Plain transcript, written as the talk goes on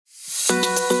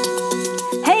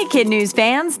Kid News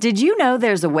fans, did you know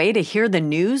there's a way to hear the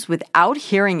news without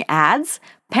hearing ads?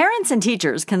 Parents and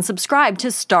teachers can subscribe to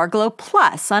Starglow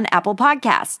Plus on Apple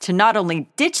Podcasts to not only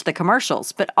ditch the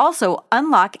commercials, but also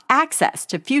unlock access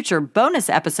to future bonus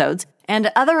episodes and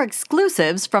other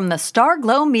exclusives from the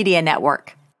Starglow Media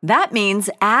Network. That means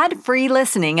ad-free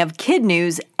listening of Kid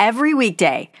News every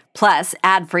weekday, plus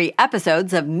ad-free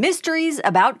episodes of Mysteries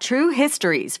About True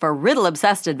Histories for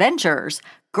riddle-obsessed adventurers,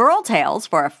 Girl Tales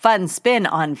for a fun spin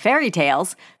on fairy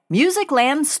tales,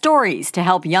 Musicland Stories to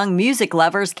help young music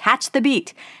lovers catch the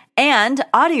beat, and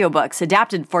audiobooks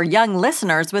adapted for young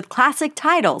listeners with classic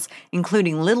titles,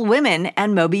 including Little Women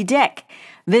and Moby Dick.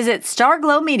 Visit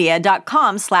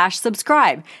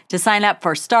starglowmedia.com/subscribe to sign up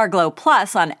for Starglow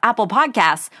Plus on Apple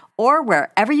Podcasts or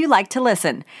wherever you like to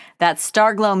listen. That's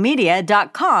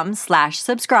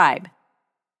starglowmedia.com/subscribe.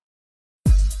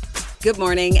 Good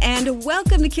morning and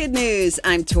welcome to Kid News.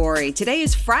 I'm Tori. Today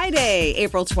is Friday,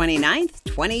 April 29th,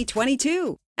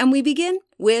 2022. And we begin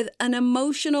with an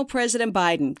emotional President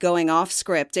Biden going off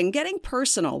script and getting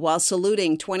personal while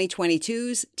saluting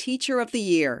 2022's Teacher of the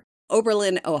Year.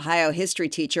 Oberlin, Ohio history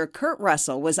teacher Kurt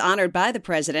Russell was honored by the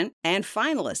president and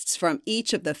finalists from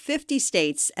each of the 50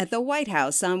 states at the White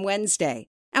House on Wednesday.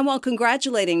 And while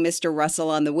congratulating Mr. Russell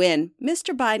on the win,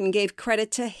 Mr. Biden gave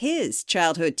credit to his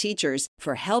childhood teachers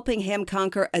for helping him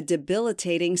conquer a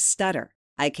debilitating stutter.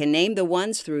 I can name the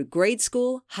ones through grade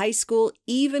school, high school,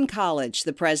 even college,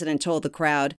 the president told the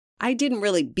crowd. I didn't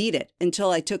really beat it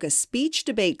until I took a speech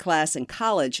debate class in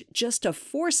college just to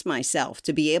force myself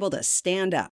to be able to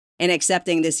stand up. In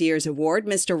accepting this year's award,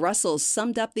 Mr. Russell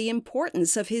summed up the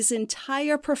importance of his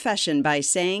entire profession by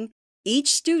saying,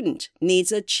 "Each student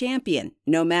needs a champion,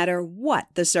 no matter what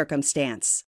the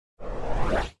circumstance."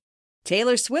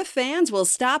 Taylor Swift fans will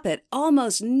stop at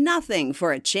almost nothing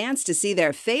for a chance to see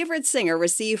their favorite singer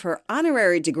receive her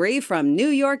honorary degree from New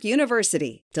York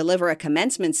University, deliver a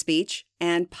commencement speech,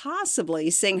 and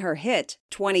possibly sing her hit,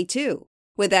 22.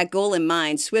 With that goal in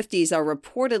mind, Swifties are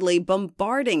reportedly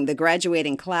bombarding the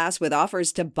graduating class with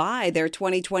offers to buy their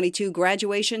 2022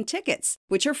 graduation tickets,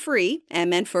 which are free and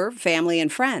meant for family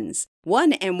and friends.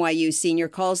 One NYU senior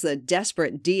calls the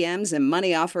desperate DMs and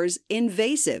money offers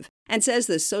invasive and says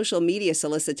the social media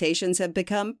solicitations have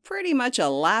become pretty much a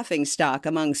laughingstock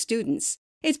among students.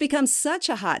 It's become such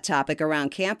a hot topic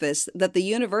around campus that the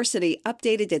university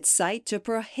updated its site to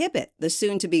prohibit the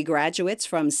soon-to-be graduates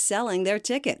from selling their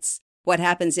tickets. What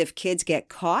happens if kids get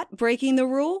caught breaking the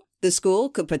rule? The school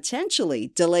could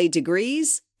potentially delay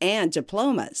degrees and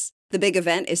diplomas. The big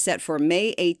event is set for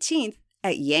May 18th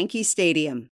at Yankee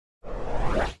Stadium.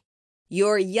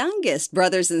 Your youngest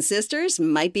brothers and sisters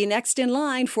might be next in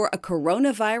line for a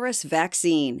coronavirus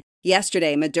vaccine.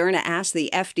 Yesterday, Moderna asked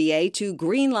the FDA to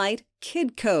greenlight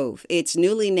KidCOVE, its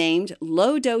newly named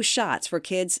low-dose shots for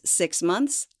kids 6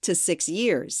 months to 6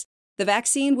 years. The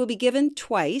vaccine will be given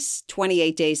twice,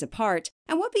 28 days apart,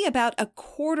 and will be about a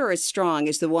quarter as strong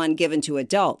as the one given to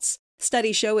adults.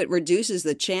 Studies show it reduces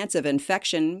the chance of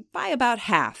infection by about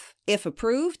half. If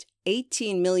approved,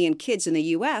 18 million kids in the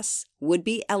U.S. would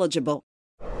be eligible.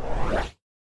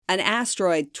 An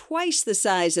asteroid twice the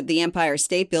size of the Empire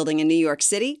State Building in New York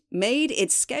City made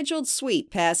its scheduled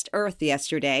sweep past Earth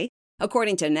yesterday.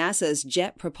 According to NASA's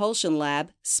Jet Propulsion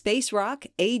Lab, Space Rock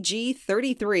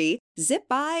AG-33 zipped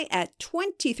by at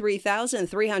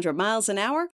 23,300 miles an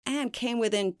hour and came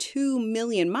within 2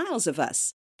 million miles of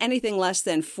us. Anything less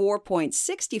than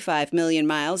 4.65 million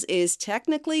miles is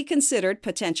technically considered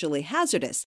potentially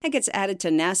hazardous and gets added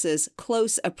to NASA's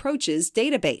Close Approaches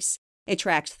database. It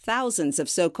tracked thousands of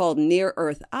so-called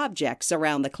near-Earth objects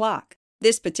around the clock.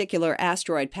 This particular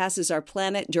asteroid passes our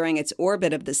planet during its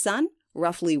orbit of the Sun,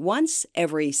 roughly once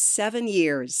every 7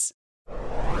 years.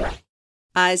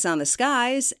 Eyes on the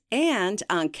skies and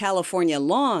on California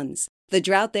lawns. The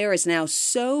drought there is now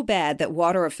so bad that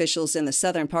water officials in the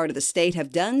southern part of the state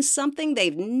have done something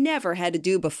they've never had to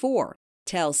do before.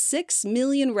 Tell 6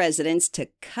 million residents to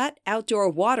cut outdoor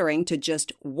watering to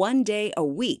just 1 day a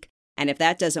week. And if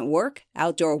that doesn't work,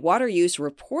 outdoor water use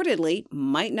reportedly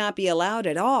might not be allowed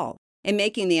at all. In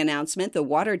making the announcement, the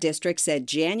water district said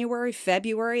January,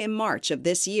 February, and March of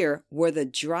this year were the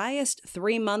driest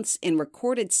 3 months in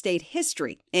recorded state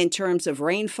history in terms of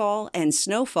rainfall and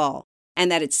snowfall,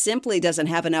 and that it simply doesn't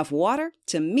have enough water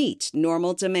to meet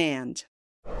normal demand.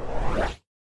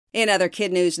 In other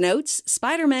Kid News notes,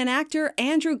 Spider-Man actor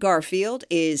Andrew Garfield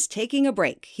is taking a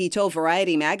break. He told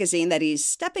Variety magazine that he's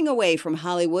stepping away from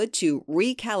Hollywood to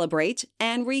recalibrate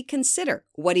and reconsider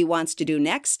what he wants to do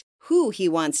next, who he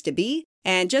wants to be,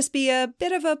 and just be a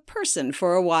bit of a person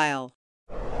for a while.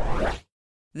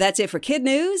 That's it for Kid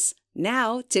News.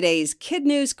 Now, today's Kid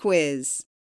News quiz.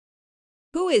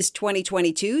 Who is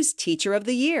 2022's Teacher of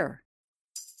the Year?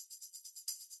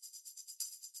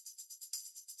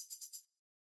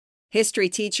 History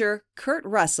teacher Kurt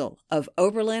Russell of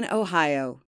Oberlin,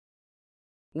 Ohio.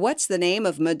 What's the name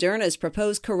of Moderna's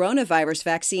proposed coronavirus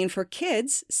vaccine for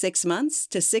kids 6 months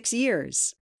to 6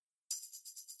 years?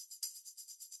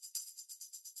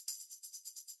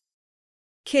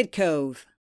 KidCOVE.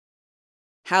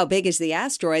 How big is the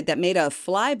asteroid that made a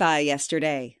flyby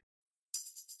yesterday?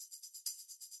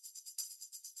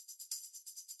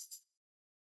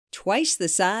 Twice the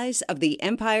size of the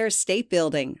Empire State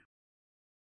Building.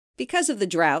 Because of the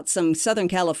drought, some Southern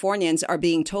Californians are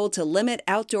being told to limit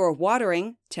outdoor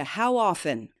watering to how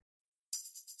often?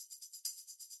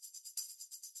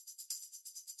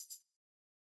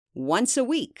 Once a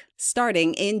week,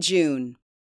 starting in June.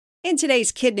 In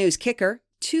today's Kid News Kicker,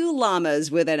 2 llamas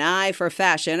with an eye for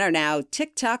fashion are now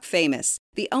TikTok famous.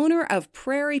 The owner of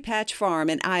Prairie Patch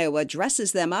Farm in Iowa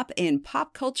dresses them up in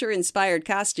pop culture-inspired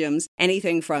costumes,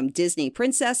 anything from Disney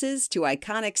princesses to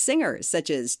iconic singers such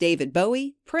as David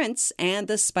Bowie, Prince, and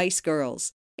the Spice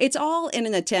Girls. It's all in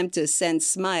an attempt to send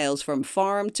smiles from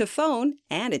farm to phone,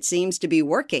 and it seems to be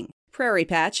working. Prairie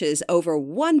Patch has over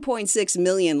 1.6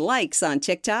 million likes on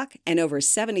TikTok and over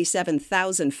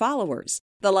 77,000 followers.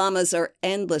 The llamas are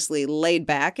endlessly laid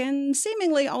back and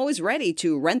seemingly always ready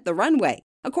to rent the runway.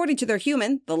 According to their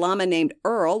human, the llama named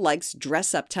Earl likes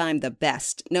dress-up time the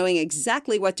best, knowing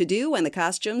exactly what to do when the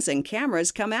costumes and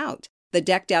cameras come out. The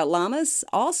decked-out llamas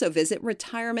also visit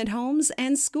retirement homes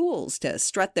and schools to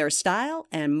strut their style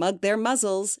and mug their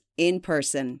muzzles in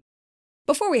person.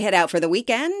 Before we head out for the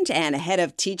weekend and ahead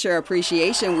of Teacher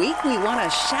Appreciation Week, we want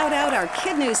to shout out our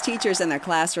Kid News teachers in their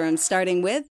classrooms, starting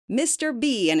with Mr.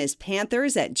 B and his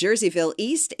Panthers at Jerseyville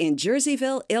East in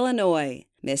Jerseyville, Illinois.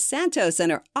 Miss Santos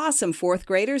and her awesome 4th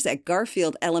graders at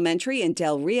Garfield Elementary in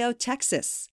Del Rio,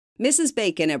 Texas. Mrs.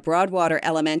 Bacon at Broadwater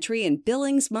Elementary in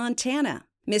Billings, Montana.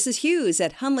 Mrs. Hughes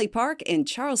at Hunley Park in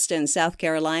Charleston, South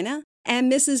Carolina.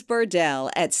 And Mrs. Burdell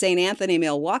at St. Anthony,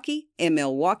 Milwaukee in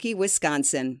Milwaukee,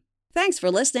 Wisconsin. Thanks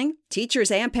for listening.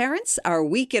 Teachers and parents, our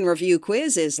Week in Review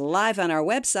quiz is live on our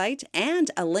website, and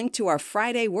a link to our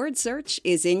Friday word search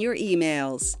is in your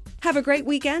emails. Have a great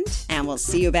weekend, and we'll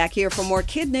see you back here for more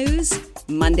Kid News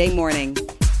Monday morning.